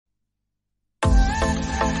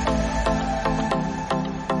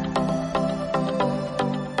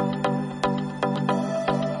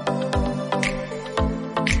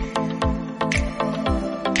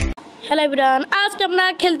Everyone, আজকে আমরা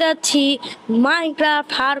খেলতে যাচ্ছি মাইনক্রাফট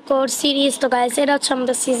হারকোর সিরিজ। তো গাইস, এটা হচ্ছে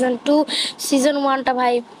আমাদের সিজন 2। সিজন 1টা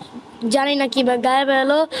ভাই জানি না কি গায়েব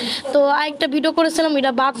এলো। তো আরেকটা ভিডিও করেছিলাম,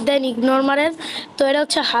 এটা বাদ দেন, ইগনোর মারেন। তো এটা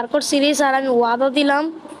হচ্ছে হারকোর সিরিজ, আর আমি ওয়াদা দিলাম।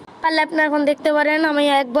 পারলে আপনারা এখন দেখতে পারেন আমি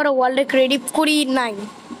একবার ওয়ার্ল্ডে ক্রেডিট করি নাই,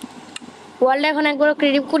 ওয়ার্ল্ডে এখন একবারও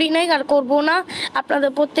ক্রেডিট করি নাই আর করবো না।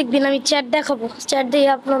 আপনাদের প্রত্যেক দিন আমি চ্যাট দেখাবো, চ্যাট দিয়ে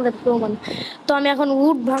আপনাদের প্রমাণ। তো আমি এখন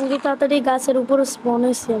উড ভাঙি, তাড়াতাড়ি গাছের উপরে স্পন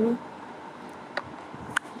হয়েছি আমি।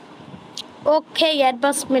 ওকে,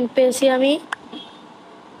 অ্যাডভান্সমেন্ট পেয়েছি আমি,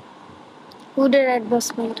 উডের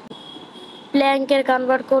অ্যাডভান্সমেন্ট। প্ল্যাঙ্কের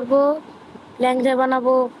কনভার্ট করব, প্ল্যাঙ্ক দিয়ে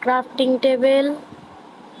বানাবো ক্রাফটিং টেবিল,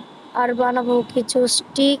 আর বানাবো কিছু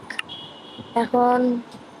স্টিক। এখন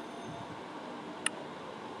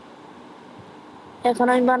এখন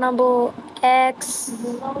আমি বানাবো এক্স,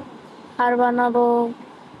 আর বানাবো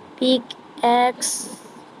পিক এক্স।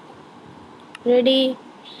 রেডি?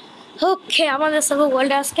 ওকে, আমাদের সব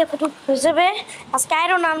ওয়ার্ল্ডে আজকে এতটুকু হয়ে যাবে। আজকে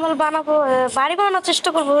আয়রন নর্মাল বানাবো, বাড়ি বানানোর চেষ্টা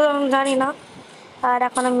করবো, আমি জানি না। আর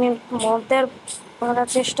এখন আমি মদের বানানোর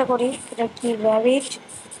চেষ্টা করি। এটা কি র্যাবিট?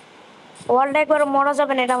 ওয়ার্ল্ডে একবার মরা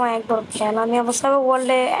যাবে না, এটা আমার একবার খেয়াল। আমি অবশ্য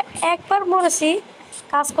ওয়ার্ল্ডে একবার মরেছি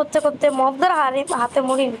কাজ করতে করতে, মবদের হাতে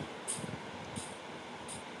মরিনি।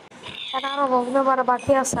 আর আরো মবদের মারা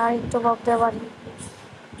বাকি আছে, আর একটু মবদের বাড়ি।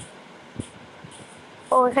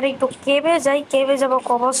 ও এখানে একটু কেবে যাই, কেবে যাবো,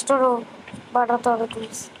 কবস্টরও বানাতে হবে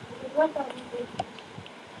প্লিজ।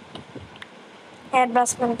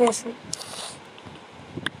 অ্যাডভান্সমেন্ট পেয়েছি।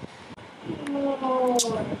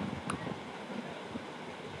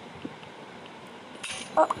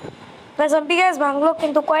 জম্বি গ্যাস ভাঙলো,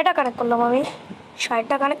 কিন্তু কয়টা কানেক্ট করলাম আমি?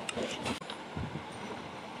 60টা কানেক্ট।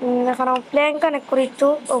 এখন আমি প্ল্যান কানেক্ট করি একটু।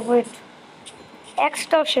 ও ওয়েট,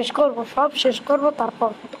 এক্সটাও শেষ করব, সব শেষ করব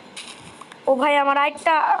তারপর। ও ভাই, আমার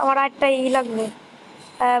আরেকটা লাগবে,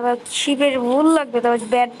 শিবের ভুল লাগবে, তবে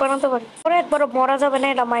ব্যাট বানাতে পারি। পরে একবারও মরা যাবে না,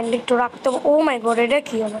 এটা মাইন্ড একটু রাখতে হবে। ও মাই গড, এটা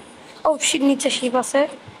কি হবে? ও শিব, নিচে শিব আছে।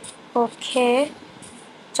 ওকে,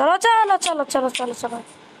 চলো চলো চলো চলো চলো চলো,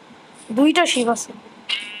 2টা শিব আছে।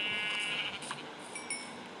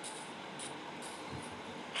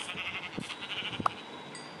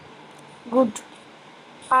 গুড।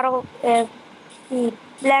 আরো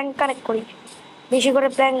প্ল্যাঙ্ক কানেক্ট করি, বেশি করে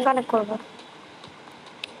প্ল্যাঙ্ক কানেক্ট করবো।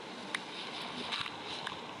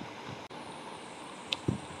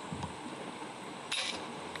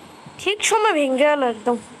 ঠিক সময় ভেঙে গেল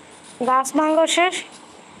একদম, গাছ ভাঙা শেষ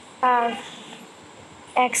আর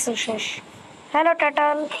এক্সও শেষ। হ্যালো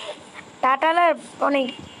টাটাল, টাটালের অনেক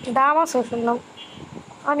দাম আছে শুনলাম।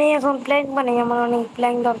 আমি এখন প্ল্যাঙ্ক বানাই, আমার অনেক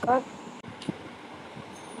প্ল্যাঙ্ক দরকার।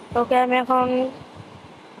 ওকে, আমি এখন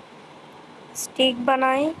স্টিক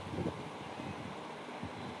বানাই।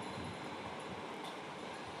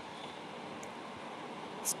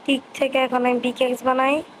 স্টিক থেকে এখন আমি পিকেক্স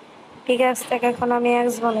বানাই, পিকেক্স থেকে এখন আমি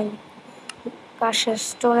এক্স বানাই, কাশের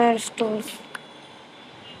স্টোনের স্টোর।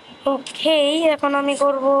 ওকে, এখন আমি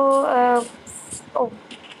করব ও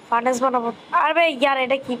ফার্নেস বানাবো। আরে ইয়ার,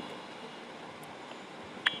 এটা কি?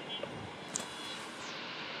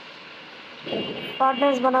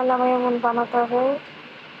 ফার্নেস বানালে আমি এমন বানাতে হবে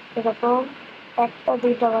এরকম, 1টা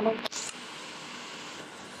 2টা বানাই।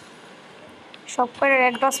 সব করে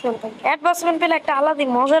অ্যাডভান্সমেন্ট পেলে একটা আলাদা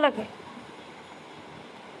মজা লাগে।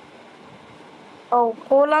 ও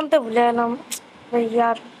কোল আনতে ভুলে গেলাম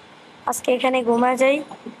ইয়ার। আজকে এখানে ঘুমায় যাই,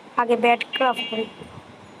 আগে ব্যাড ক্রাফট করি।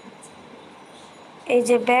 এই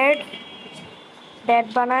যে ব্যাড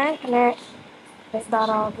বানায় এখানে।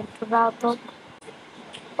 দাঁড়াও একটু, রাত হোক।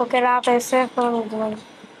 ওকে, রাত এসে এখন ঘুমাই।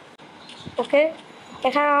 ওকে,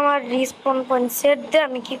 এখানে আমার রিস্পন পয়েন্ট সেট দিয়ে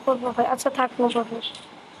আমি কি করবো ভাই? আচ্ছা থাক, নো প্রবলেম।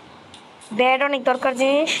 ব্যাড অনেক দরকার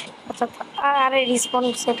জিনিস। আচ্ছা, আরে রিস্পন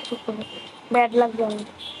সেট কি করবো, ব্যাড লাগবে অনেক।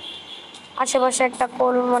 আশেপাশে একটা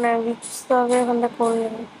কোল মানে বুঝতে হবে, এখান থেকে কোল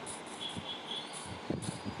নেবে।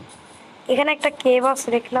 এখানে একটা কেভ আছে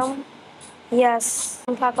দেখলাম, ইয়াস,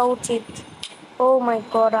 থাকা উচিত। ও মাই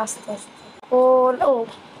গড, আস্তে আস্তে কোল। ও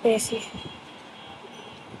পেয়েছি।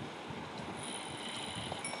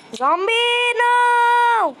 Zombie no!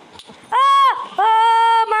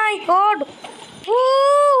 Oh my god!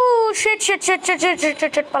 Shit!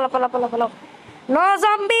 পালা! No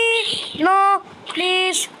zombie! No!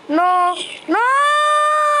 Please! No! No!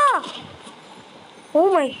 Oh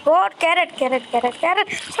my god! Carrot!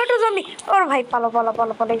 ছোট zombie! ওর ভাই, পালো!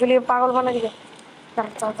 এগুলি পাগল বানা দিবে।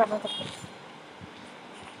 দাঁড়া।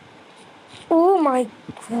 Oh my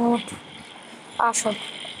god! আসো,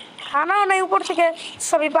 খানাও নাই, উপর থেকে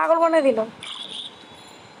সবই পাগল বানিয়ে দিল।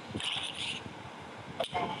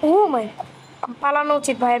 ও মাই, পালানো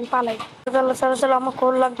উচিত ভাই, আমি পালাই। চলো, আমার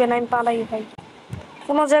কোল লাগবে না, আমি পালাই ভাই।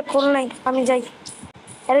 কোনো জায়গা খোল নাই, আমি যাই।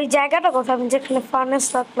 আর ওই জায়গাটা কোথায়, আমি যেখানে ফার্নেস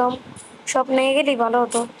রাখলাম সব নিয়ে গেলেই ভালো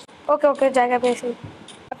হতো। ওকে ওকে, জায়গা পেয়েছি।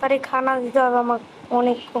 তাড়াতাড়ি খানা দিতে হবে আমার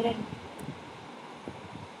অনেক করে।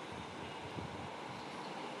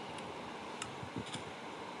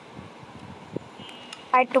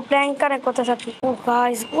 আর একটু প্ল্যাঙ্ক কারে কোথা থাকি। ও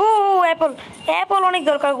গাইস, ও অ্যাপল, অ্যাপল অনেক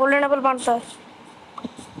দরকার, গোল্ডেন অ্যাপল বানতে হয়।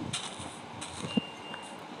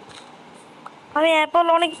 আমি অ্যাপল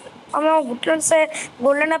অনেক, আমি হোটেলসে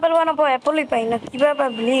গোল্ডেন অ্যাপেল বানাবো, অ্যাপলই পাই না, কীভাবে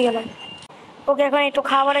ভুলিয়ে গেলাম। ওকে, এখন একটু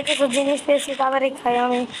খাবারের কিছু জিনিস পেয়েছি, তাড়াতাড়ি খাই।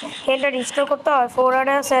 আমি হেলটা রিস্টোর করতে হয়, 4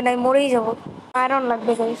 আছে, নাই মরেই যাবো। আয়রন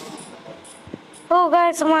লাগবে গাইস। ও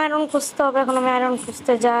গাইস, আমার আয়রন খুঁজতে হবে, এখন আমি আয়রন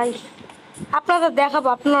খুঁজতে যাই। আপনাদের দেখাবো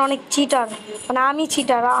আপনারা অনেক চিটার, মানে আমি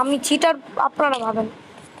চিটার, আমি চিটার আপনারা ভাবেন।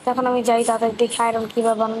 এখন আমি যাই, তাদের দেখি আয়রন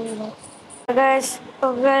কীভাবে বানানো যায়। গ্যাস, তো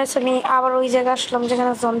গ্যাস আমি আবার ওই জায়গায় আসলাম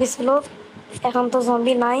যেখানে জম্বি ছিল। এখন তো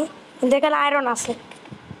জম্বি নাই, কিন্তু এখানে আয়রন আছে।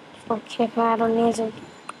 ওকে, এখন আয়রন নিয়ে যাই।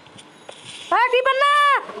 দিবেন না,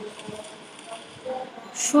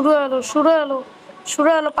 শুরু হলো শুরু হলো শুরু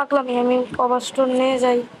হলো পাকলামি। আমি কভার স্টোন নিয়ে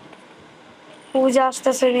যাই। পূজা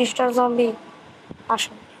আসতেছে, মিস্টার জম্বি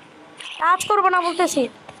আসো। টাচ করবো না বলতেছি।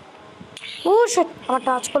 ও শিট, আমার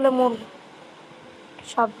টাচ করলে মন।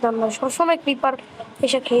 সাবধান নয়, সবসময় ক্রিপার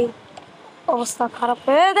এসে খেয়ে অবস্থা খারাপ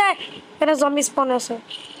হয়ে দেখ। এটা জম্বি স্পন আছে,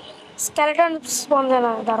 স্কেলেটন স্পন যায়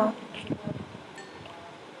না, দাঁড়াও।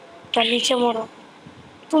 তার নিচে মরো,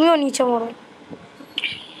 তুমিও নিচে মরো।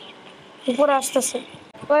 উপরে আসতেছে।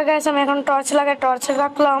 ওই গাইস, আমি এখন টর্চ লাগাই, টর্চে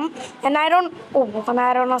রাখলাম আয়রন। ও, ওখানে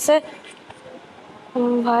আয়রন আছে।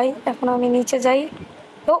 ভাই এখন আমি নিচে যাই।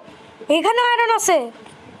 তো এখানে আয়রন আছে।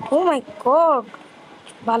 ও মাই গড,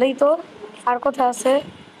 ভালোই তো। আর কোথায় আছে?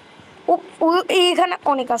 ও, এইখানে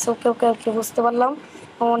অনেক আছে। ওকে ওকে ওকে, বুঝতে পারলাম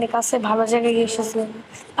অনেক আছে, ভালো জায়গায় গিয়ে এসেছি।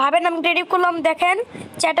 ভাবেন আমি ক্রেডিট করলাম, দেখেন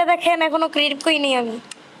চ্যাটে দেখেন, এখনো ক্রেডিট করিনি আমি।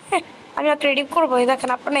 হ্যাঁ, আমি আর ক্রেডিট করবো। এই দেখেন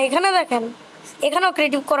আপনারা, এখানে দেখেন, এখানেও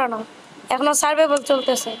ক্রেডিট করা না, এখনো সার্ভাইভাল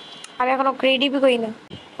চলতেছে, আমি এখনো ক্রেডিটই করি না।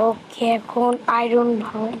 ওকে, এখন আয়রন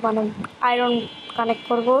বানাবো, আয়রন কানেক্ট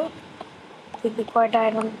করবো। দেখি কয়টা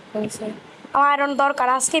আয়রন হয়েছে। আমার আয়রন দরকার,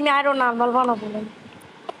 আজকে আমি আয়রন নর্মাল বানাবো।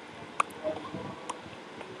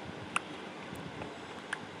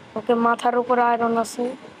 ওকে, মাথার উপর আয়রন আছে,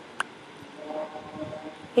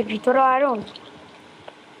 এই ভিতরে আয়রন।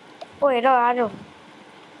 ও, এটা আয়রন,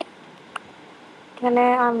 এখানে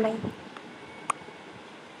আর নাই।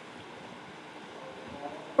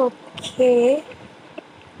 ওকে,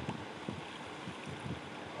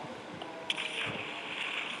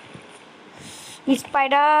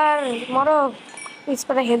 স্পাইডার মরো।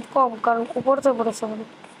 স্পাইডার হেলথ কম, কারণ উপরে তো পড়েছে,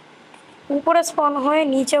 উপরে স্পন হয়ে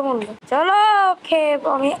নিচে মরলো। চলো, ওকে,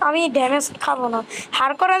 আমি আমি ড্যামেজ খাবো না।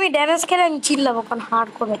 হার করে আমি ড্যামেজ খেলে আমি চিল্লাবো, কারণ হার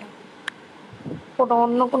করে ওটা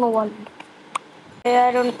অন্য কোনো ওয়ার্ল্ড।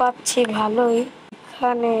 আয়রন পাচ্ছি ভালোই।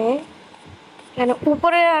 এখানে এখানে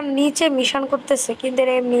উপরে আর নিচে মিশন করতেছে, কিন্তু এর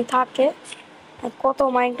এমনি থাকে। কত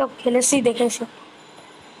মাইনক্রাফট খেলেছি দেখেছি।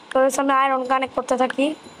 তো সামনে আয়রন কানেক্ট করতে থাকি।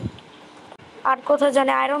 আর কোথায়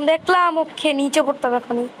জানি আয়রন দেখলাম, ওকে নিচে পড়তাম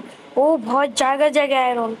এখনই। ও ভয়, জায়গায় জায়গায়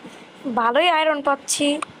আয়রন, ভালোই আয়রন পাচ্ছি।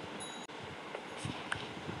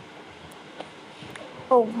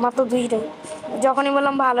 ও, মাত্র 2টাই। যখনই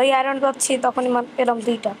বললাম ভালোই আয়রন পাচ্ছি, তখনই পেলাম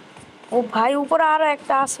 2টা। ও ভাই, উপরে আরো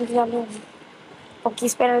একটা আছে জানো। ও কি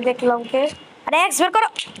স্প্যানার দেখলাম কে, আরে এক্স বের করো।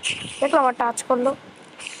 দেখলাম আর টাচ করলো।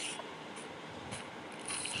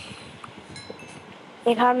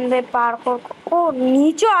 এখান দিয়ে পার কর। ও,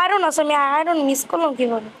 নিচে আয়রন আছে, আমি আয়রন মিস করলাম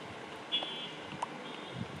কিভাবে?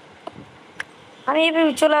 আমি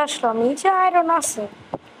এইভাবে চলে আসলাম, নিচে আয়রন আছে,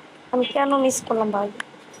 আমি কেন মিস করলাম ভাই?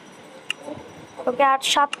 ওকে,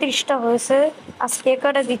 8:37টা হয়েছে, আজকে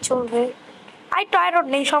কটা দিয়ে চলবে। আই তো আয়রন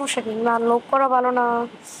নেই, সমস্যা নেই, না লোক করা ভালো না,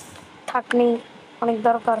 থাকনি, অনেক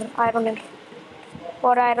দরকার আয়রনের।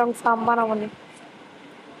 পরে আয়রন ফার্ম বানাবো না,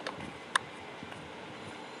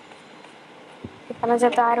 এখানে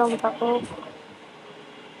যাতে আয়রন থাকো।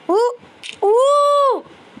 উ উ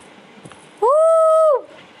উ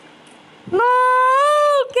no,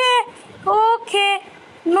 okay okay,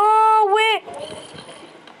 no way,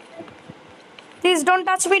 please don't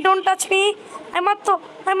touch me, don't touch me. আমি মাত্র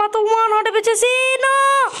 1 বেঁচেছি না।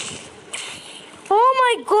 ও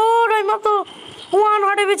মাই গড, আমি মাত্র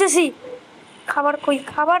 1 বেঁচেছি। খাবার কই?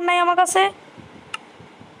 খাবার নাই আমার কাছে।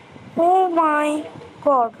 ও মাই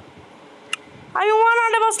গড, আমি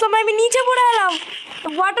 1 বাঁচলাম, আমি নিচে পড়ে এলাম।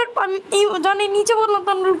 ওয়াটার, আমি জানি নিচে পড়লাম,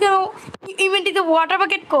 তখন ইভেন্টিতে ওয়াটার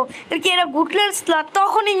বাকেট কো এর কি এরা গুটলেস,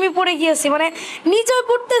 তখন আমি পড়ে গিয়েছি, মানে নিচে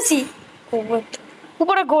পড়তেছি। ও ওয়েট,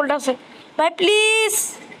 উপরে গোল্ড আছে ভাই, প্লিজ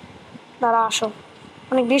দাঁড়া, আসো,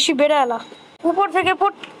 অনেক বেশি বেড়ে এলা। উপর থেকে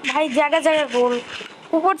পড় ভাই, জায়গা জায়গা গোল্ড।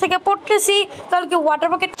 উপর থেকে পড়তেছি, তাহলে কি ওয়াটার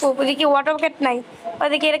বাকেট, ওদিকে ওয়াটার বাকেট নাই,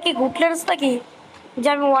 ওদিকে এটা কি ঘুটলেন্স নাকি যে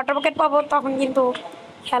আমি ওয়াটার বাকেট পাবো? তখন কিন্তু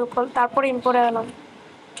খেয়াল কর, তারপরে আমি পড়ে গেলাম।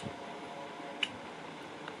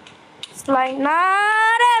 স্লাইম না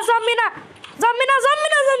রে, জম্বি না, জম্বি না, জম্বি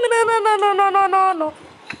না, জম্বি না, না না না না না না না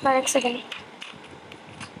না, এক সেকেন্ড,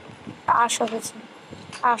 আসো হয়েছে,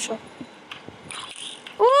 আসো।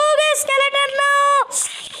 ও স্কেলেটন না,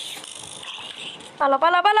 পালা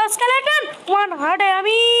পালা পালা, স্কেলেটন ওয়ান হার্টে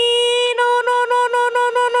আমি, no no no no no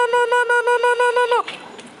no no no no no no no no no no,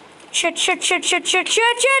 shit shit shit shit shit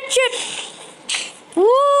shit shit shit, ও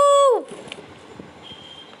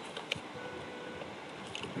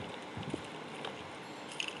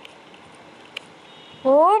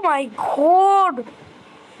ও মাই গড,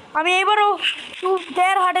 আমি এবারও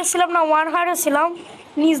 2.5 হার্টে ছিলাম না, 1 হার্টে ছিলাম,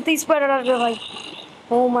 নিজ দিয়ে স্পাইডার আসবে ভাই।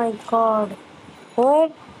 ও মাই গড, ও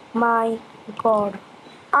মাই গড,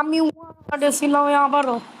 আমি 1 হার্টে ছিলাম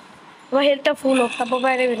আবারও। এবার হেলথটা ফুল হোক, তারপর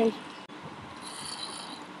বাইরে বেরোই।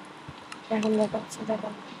 এখন দেখাচ্ছি, দেখো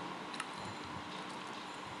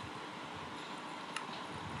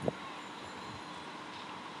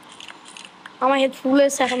আমার হেড ফুল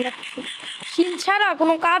হয়েছে। এখন দেখাচ্ছি, শিল্ড ছাড়া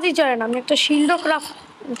কোনো কাজই চলে না, আমি একটা শিল্ডও ক্রাফট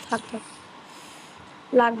থাকতে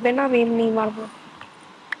লাগবে না, আমি এমনি মারবো।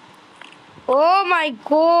 ও মাই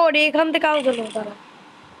গড, এখান থেকে আলো চলো, তারা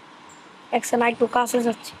একসাথে একটু কাছে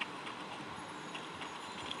যাচ্ছে।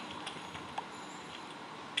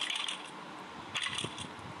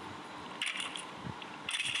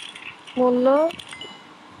 বললো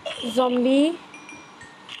জম্বি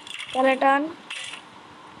স্কেলেটন,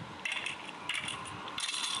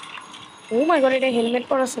 ও মাই গড, এটা হেলমেট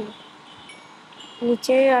পরা ছিল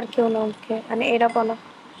নিচে, আর কেউ না, ওকে মানে এরা পালা।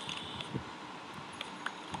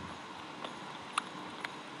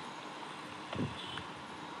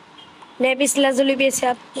 লেপিস লাজুলি পেয়েছে,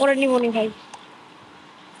 আর পরে নিবনি ভাই।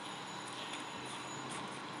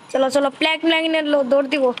 চলো চলো, প্ল্যাক প্ল্যাগিনের দৌড়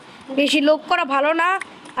দিব, বেশি লোভ করা ভালো না,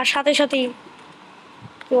 আর সাথে সাথেই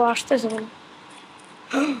কেউ আসতেছে বলে।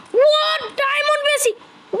 হোয়াট, ডায়মন্ড পেয়েছি,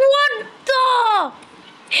 হোয়াট দ্য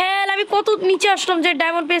হেল, আমি কত নিচে আসলাম যে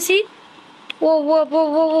ডায়মন্ড পেয়েছি। ও ও ও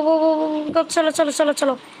ও ও ও ও, চলো চলো চলো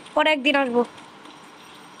চলো, পরে একদিন আসবো।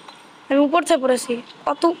 আমি উপর থেকে পড়েছি,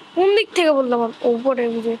 কত কোন দিক থেকে বললাম, উপরে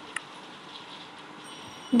বুঝে।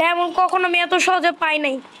 ডায়মন্ড কখনো আমি এত সহজে পাই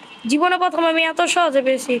নাই, জীবনে প্রথম আমি এত সহজে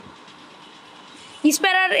পেয়েছি।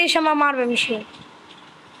 স্প্যারার এসে আমার মারবে, মিশিয়ে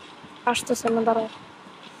আসতেছে না, দাঁড়াও।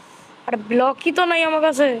 আর ব্লকই তো নাই আমার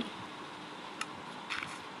কাছে।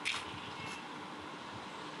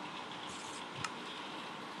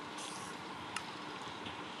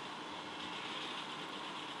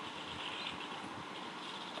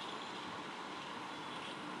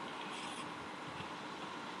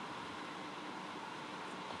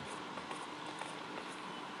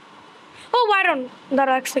 ও বাইরন,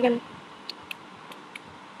 দাঁড়াও এক সেকেন্ড।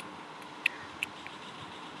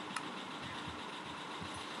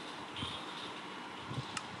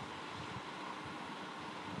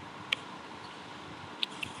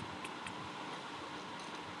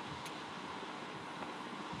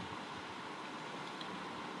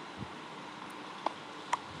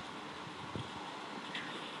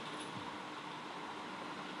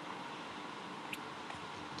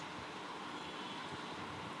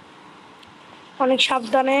 অনেক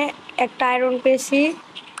সাবধানে একটা আয়রন পেয়েছি।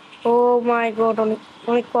 ও মাই গড, অনেক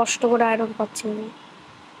অনেক কষ্ট করে আয়রন পাচ্ছি আমি।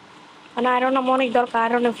 মানে আয়রন আমার অনেক দরকার,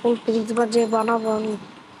 আয়রনে ফুল ফ্রিজ বা যে বানাবো আমি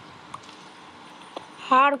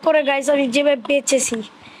হাড় করে। গাইস আমি যেভাবে বেঁচেছি,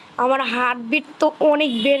 আমার হার্টবিট তো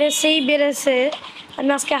অনেক বেড়েছেই বেড়েছে। আমি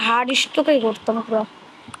আজকে হার্ট স্ট্রোকই করতাম পুরো,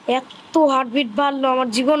 এত হার্টবিট বাড়লো। আমার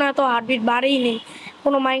জীবনে এত হার্টবিট বাড়েই নেই,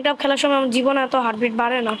 কোনো মাইনক্রাফট খেলার সময় আমার জীবনে এত হার্টবিট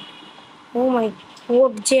বাড়ে না। ও মাই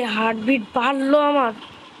গড, যে হার্টবিট বাড়লো আমার,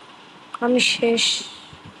 আমি শেষ।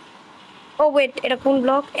 ও ওয়েট, এটা কোন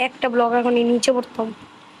ব্লক? একটা ব্লক এখন নিচে পড়তাম,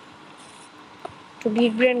 একটু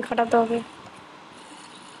বিগ ব্রেন খাটাতে হবে।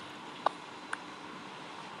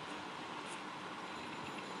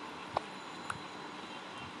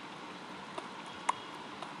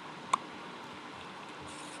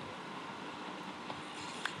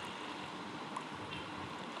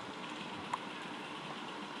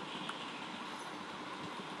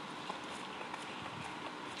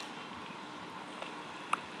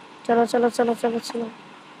 চলো চলো চলো চলো চলো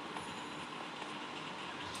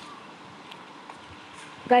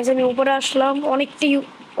গাইজ, আমি উপরে আসলাম অনেকটাই,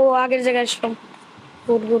 ও আগের জায়গায় আসলাম।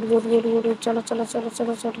 Good good good good good, চলো চলো চলো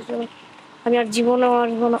চলো চলো চলো। আমি আর জীবনেও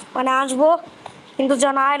আসবো না, মানে আসবো কিন্তু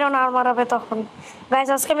যেন আয়রন আর মারাবে তখন। গাইজ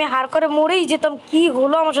আজকে আমি হার করে মরেই যেতাম, কি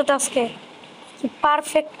হলো আমার সাথে আজকে, কি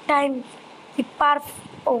পারফেক্ট টাইম, কি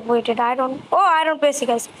পারফেক্ট ও ওয়েটেড আয়রন, ও আয়রন পেয়েছি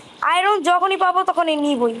গাইস। আয়রন যখনই পাবো তখনই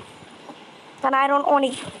নিবই, কারণ আয়রন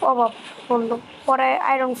অনেক অভাব বললো। পরে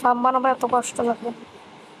আয়রন ফার্ম বানাবো, এত কষ্ট লাগবে।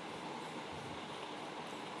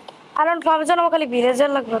 আয়রন ফার্মের জন্য আমার খালি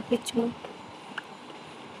ভিলেজার লাগবে, কিছু না।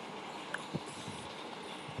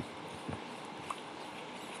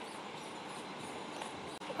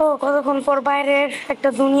 ও কতক্ষণ পর বাইরের একটা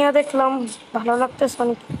দুনিয়া দেখলাম, ভালো লাগতেছে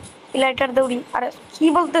অনেক। লাইটার দৌড়ি, আরে কি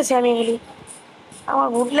বলতেছি আমি এগুলি, আমার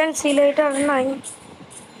উডল্যান্ড সিলেটার নাই।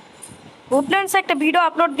 উডল্যান্ডস একটা ভিডিও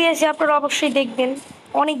আপলোড দিয়েছি, আপনারা অবশ্যই দেখবেন।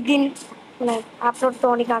 অনেক দিন, মানে আপলোড তো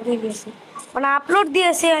অনেক আগেই দিয়েছি, মানে আপলোড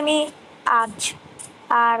দিয়েছি আমি আজ।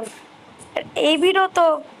 আর এই ভিডিও তো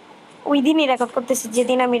ওই দিনই রেকর্ড করতেছি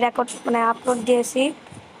যেদিন আমি রেকর্ড মানে আপলোড দিয়েছি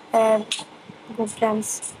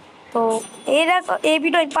উডল্যান্ডস। তো এই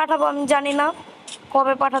ভিডিও আমি পাঠাবো, আমি জানি না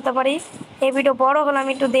কবে পাঠাতে পারি। এই ভিডিও বড় হলে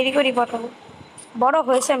আমি একটু দেরি করেই পাঠাবো, বড়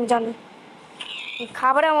হয়েছে আমি জানি।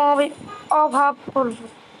 খাবারের অভাব করবো,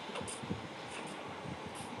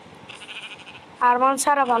 আরমাল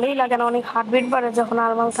ছাড়া ভালোই লাগে না, অনেক হার্টবিট বাড়ে যখন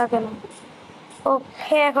আরমাল থাকে না।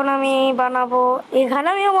 ওকে এখন আমি বানাবো, এখানে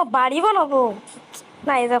আমি আমার বাড়ি বানাবো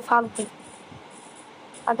না, এটা ফালতু।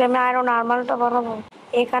 আগে আমি আয়রন আরমালটা বানাবো।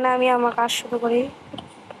 এখানে আমি আমার কাজ শুরু করি,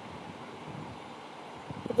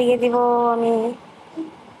 দিয়ে দিব আমি।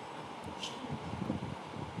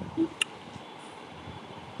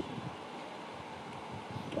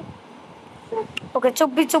 ওকে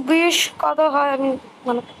 24 24 কত হয় আমি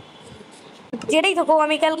মানে যেটাই থাকো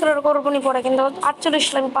আমি ক্যালকুলেট করবো নি পরে, কিন্তু 48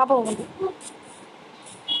 আমি পাবো।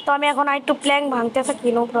 তো আমি এখন একটু প্ল্যাঙ্ক ভাঙতে থাকি,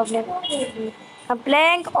 নো প্রবলেম।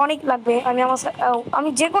 প্ল্যাঙ্ক অনেক লাগবে, আমি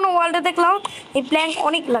যে কোনো ওয়ার্ল্ডে দেখলাম এই প্ল্যাঙ্ক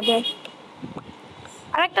অনেক লাগে।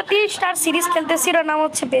 আর একটা 3 স্টার সিরিজ খেলতেছি, ওটার নাম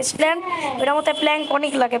হচ্ছে বেস্টল্যান্ড। ওটার মধ্যে প্ল্যাঙ্ক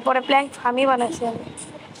অনেক লাগে, পরে প্ল্যাঙ্ক আমি বানাইছি আমি।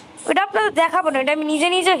 ওটা আপনাদের দেখাবো না, এটা আমি নিজে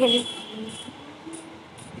নিজে খেলি।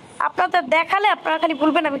 আপনাদের দেখালে আপনারা খালি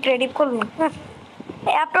বলবেন আমি ক্রেডিট করলাম। হ্যাঁ,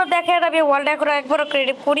 আপনারা দেখেন আমি ওয়ার্ল্ড করে একবারও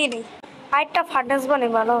ক্রেডিট করিনি। আরেকটা ফার্নেস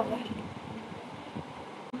বানাই ভালো হবে,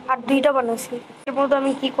 আর 2টা বানাইছি। এর মধ্যে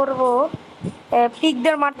আমি কি করব,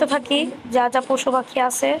 পিকদের মারতে থাকি, যা যা পশু পাখি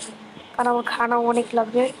আছে, কারণ আমার খানা অনেক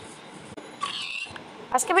লাগবে।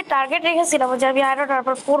 আজকে আমি টার্গেট রেখেছিলাম যে আমি আয়রন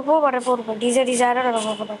তারপর পড়বো, মানে পড়বো ডিজে ডিজে আয়রন আর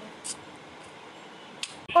পড়বো।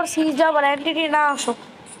 সিরিজ আবার অ্যান্টিটি না আসুক,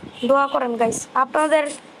 দোয়া করেন গাইস। আপনাদের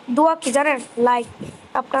দোয়া কি জানেন? লাইক,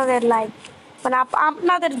 আপনাদের লাইক, মানে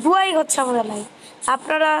আপনাদের দোয়াই হচ্ছে আমাদের লাইক।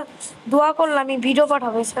 আপনারা দোয়া করলে আমি ভিডিও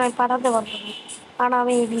পাঠাবো, এছাড়া আমি পাঠাতে পারবো না, কারণ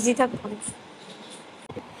আমি বিজি থাকবো।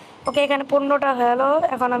 ওকে এখানে 15টা হয়ে গেলো।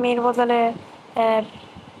 এখন আমি এর বদলে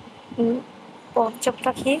পরচপ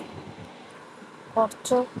রাখি,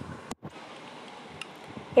 পরচপ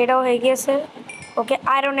এটাও হয়ে গিয়েছে। ওকে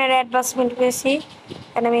আয়রনের অ্যাডভান্সমেন্ট পেয়েছি,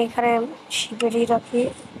 আমি এখানে শিবেরি রাখি।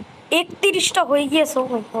 31টা হয়ে গিয়েছে, ও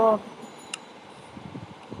মাই গড।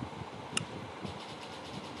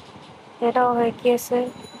 এটাও হয়ে গিয়েছে,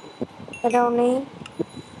 এটাও নেই,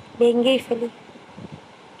 ভেঙেই ফেলি।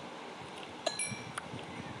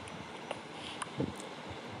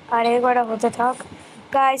 আর এবারে হতে থাক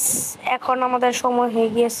গাইস। এখন আমাদের সময় হয়ে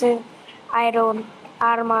গিয়েছে আয়রন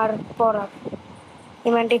আর্মার পরার।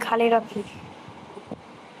 ইভেন্টটি খালি রাখি।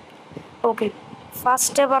 ওকে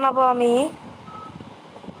ফার্স্টে বানাবো আমি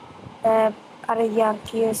আরে ইয়ার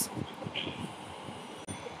কি আছে,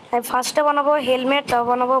 আমি ফার্স্টে বানাবো হেলমেট, তারপর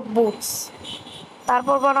বানাবো বুটস,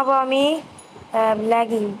 তারপর বানাবো আমি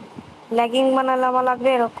লেগিং। লেগিং বানালে আমার লাগবে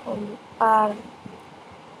এরকম আর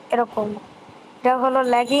এরকম। এটা হলো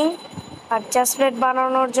লেগিং। আর চেস্ট প্লেট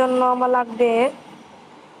বানানোর জন্য আমার লাগবে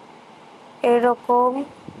এরকম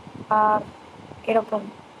আর এরকম।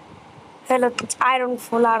 হলো আয়রন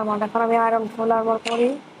ফুল আর্মার। এখন আমি আয়রন ফুল আর্মার করি।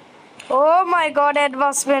 ও মাই গড,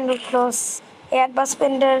 অ্যাডভান্সমেন্ট ক্লোজ।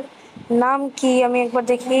 অ্যাডভান্সমেন্টের নাম কি আমি একবার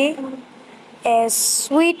দেখি।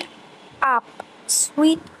 Sweet up,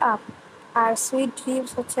 sweet up. আর সুইট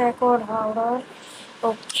ড্রিমস হচ্ছে এখন হাওড়ার।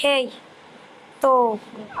 ওকে তো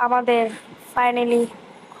আমাদের ফাইনালি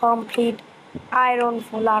কমপ্লিট আয়রন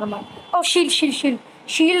ফুল আর্মার। ও শিল্ড শিল্ড শিল্ড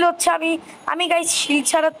শিল্ড হচ্ছে আমি গাইস শিল্ড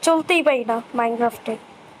ছাড়া চলতেই পারি না মাইনক্রাফটে।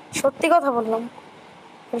 সত্যি কথা বললাম,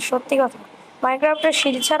 সত্যি কথা। মাইনক্রাফটের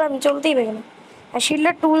শিল্ড ছাড়া আমি চলতেই পারি না। আর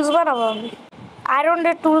শিল্ডের টুলস বানাবো আমি,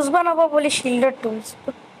 আয়রনের টুলস বানাবো বলি শিল্ডের টুলস।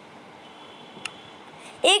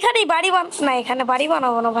 এইখানেই বাড়ি না, এখানে বাড়ি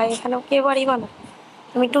বানাবো না ভাই, এখানে কে বাড়ি বানাবো,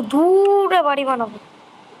 আমি একটু দূরে বাড়ি বানাবো।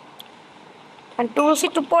 টুলস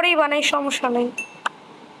একটু পরেই বানাই, সমস্যা নেই।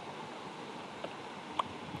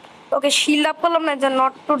 ওকে শিল্ড আপ করলাম না, যে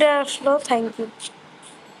নট টুডে আসলো, থ্যাংক ইউ।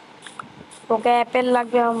 ওকে অ্যাপেল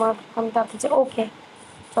লাগবে আমার, আমি তাতে ওকে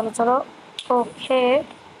চলো চলো। ওকে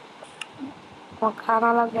আমার খানা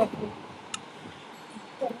লাগবে এখন।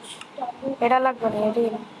 এটা লাগবে না, এটাই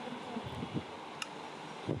না।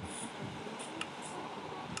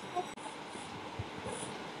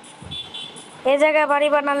 এই জায়গায় বাড়ি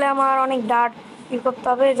বানালে আমার অনেক ডার্ট ই করতে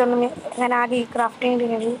হবে, এই জন্য আমি এখানে আগে ক্রাফটিং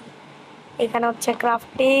দিয়ে নিই। এখানে হচ্ছে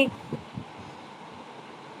ক্রাফটিং,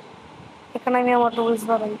 এখানে আমি আমার টুলস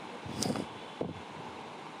বানাই।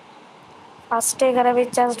 ফার্স্টে এখানে আমি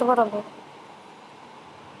চেঞ্জ করাবো,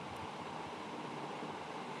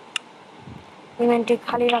 ইভেন্টটি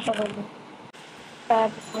খালি রাখা যাবে।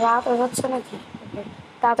 রাত হয়ে যাচ্ছে নাকি,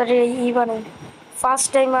 তাড়াতাড়ি ই বানাই। ফার্স্ট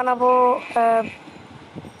টাইম বানাবো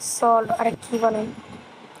সল্ট, আরে কি বানাই,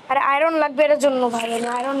 আরে আয়রন লাগবে এর জন্য ভাই, আমি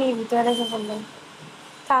আয়রন নিয়ে ভিতরে রেখে বললাম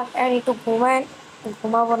থাক আর একটু ঘুমায়,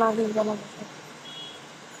 ঘুমাবো না আগে বানাবো।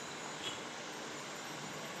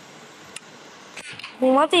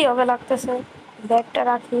 ঘুমাতেই হবে লাগতেছে, ব্যাগটা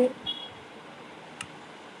রাখি।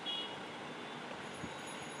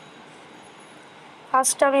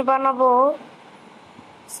 ফার্স্ট আমি বানাবো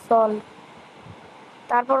সল্ট,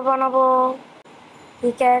 তারপর বানাবো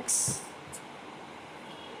পিক্যাক্স,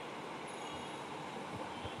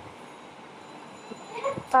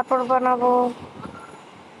 তারপর বানাবো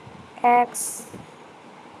এক্স,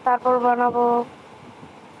 তারপর বানাবো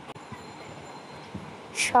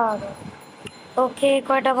শার্প। ওকে,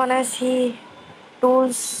 কয়টা বানাইছি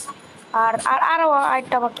টুলস, আর আর আরো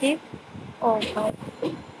আরেকটা বাকি। ও ভাই,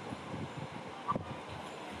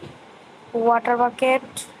 ওয়াটার বাকেট।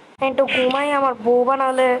 একটু ঘুমাই, আমার বউ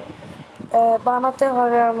বানালে বানাতে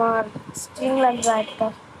হবে, আমার স্ট্রিং লাগবে একটা,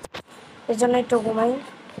 এই জন্য একটু ঘুমাই।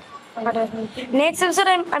 নেক্সট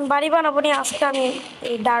এপিসোডে আমি বাড়ি বানাবো নি, আজকে আমি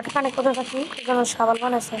এই ডার্ট খানে কোথায় থাকি, এই জন্য সাবাল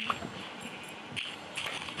বানাইছে।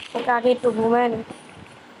 ওকে আগে একটু ঘুমাই নি।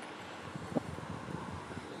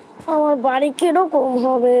 আমার বাড়ি কিরকম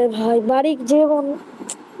হবে ভাই, বাড়ি যেমন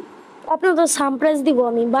আপনার তো সারপ্রাইজ দিব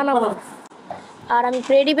আমি বানাবো, আর আমি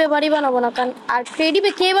ক্রেডিপে বাড়ি বানাবো না, কারণ আর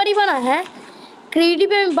ক্রেডিপে কে বাড়ি বানায়, হ্যাঁ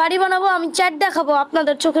ক্রিয়েটিভে আমি বাড়ি বানাবো, আমি চ্যাট দেখাবো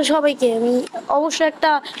আপনাদের চোখে সবাইকে, আমি অবশ্যই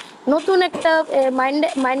একটা নতুন একটা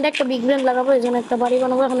মাইন্ডে একটা বিগ ব্রেন লাগাবো, এই জন্য একটা বাড়ি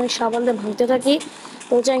বানাবো। এখন আমি সাবালদের ভাবতে থাকি।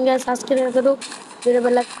 তো চ্যানেল সাবস্ক্রাইব করুন, ভিডিও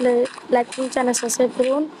লাইক করুন, চ্যানেল সাবস্ক্রাইব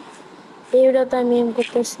করুন। এই ভিডিওতে আমি এম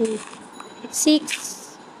করতেছি 6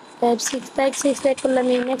 লাইক করলে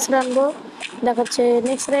আমি নেক্সট আনবো। দেখা হচ্ছে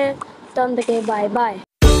নেক্সট রে, তখন থেকে বাই বাই।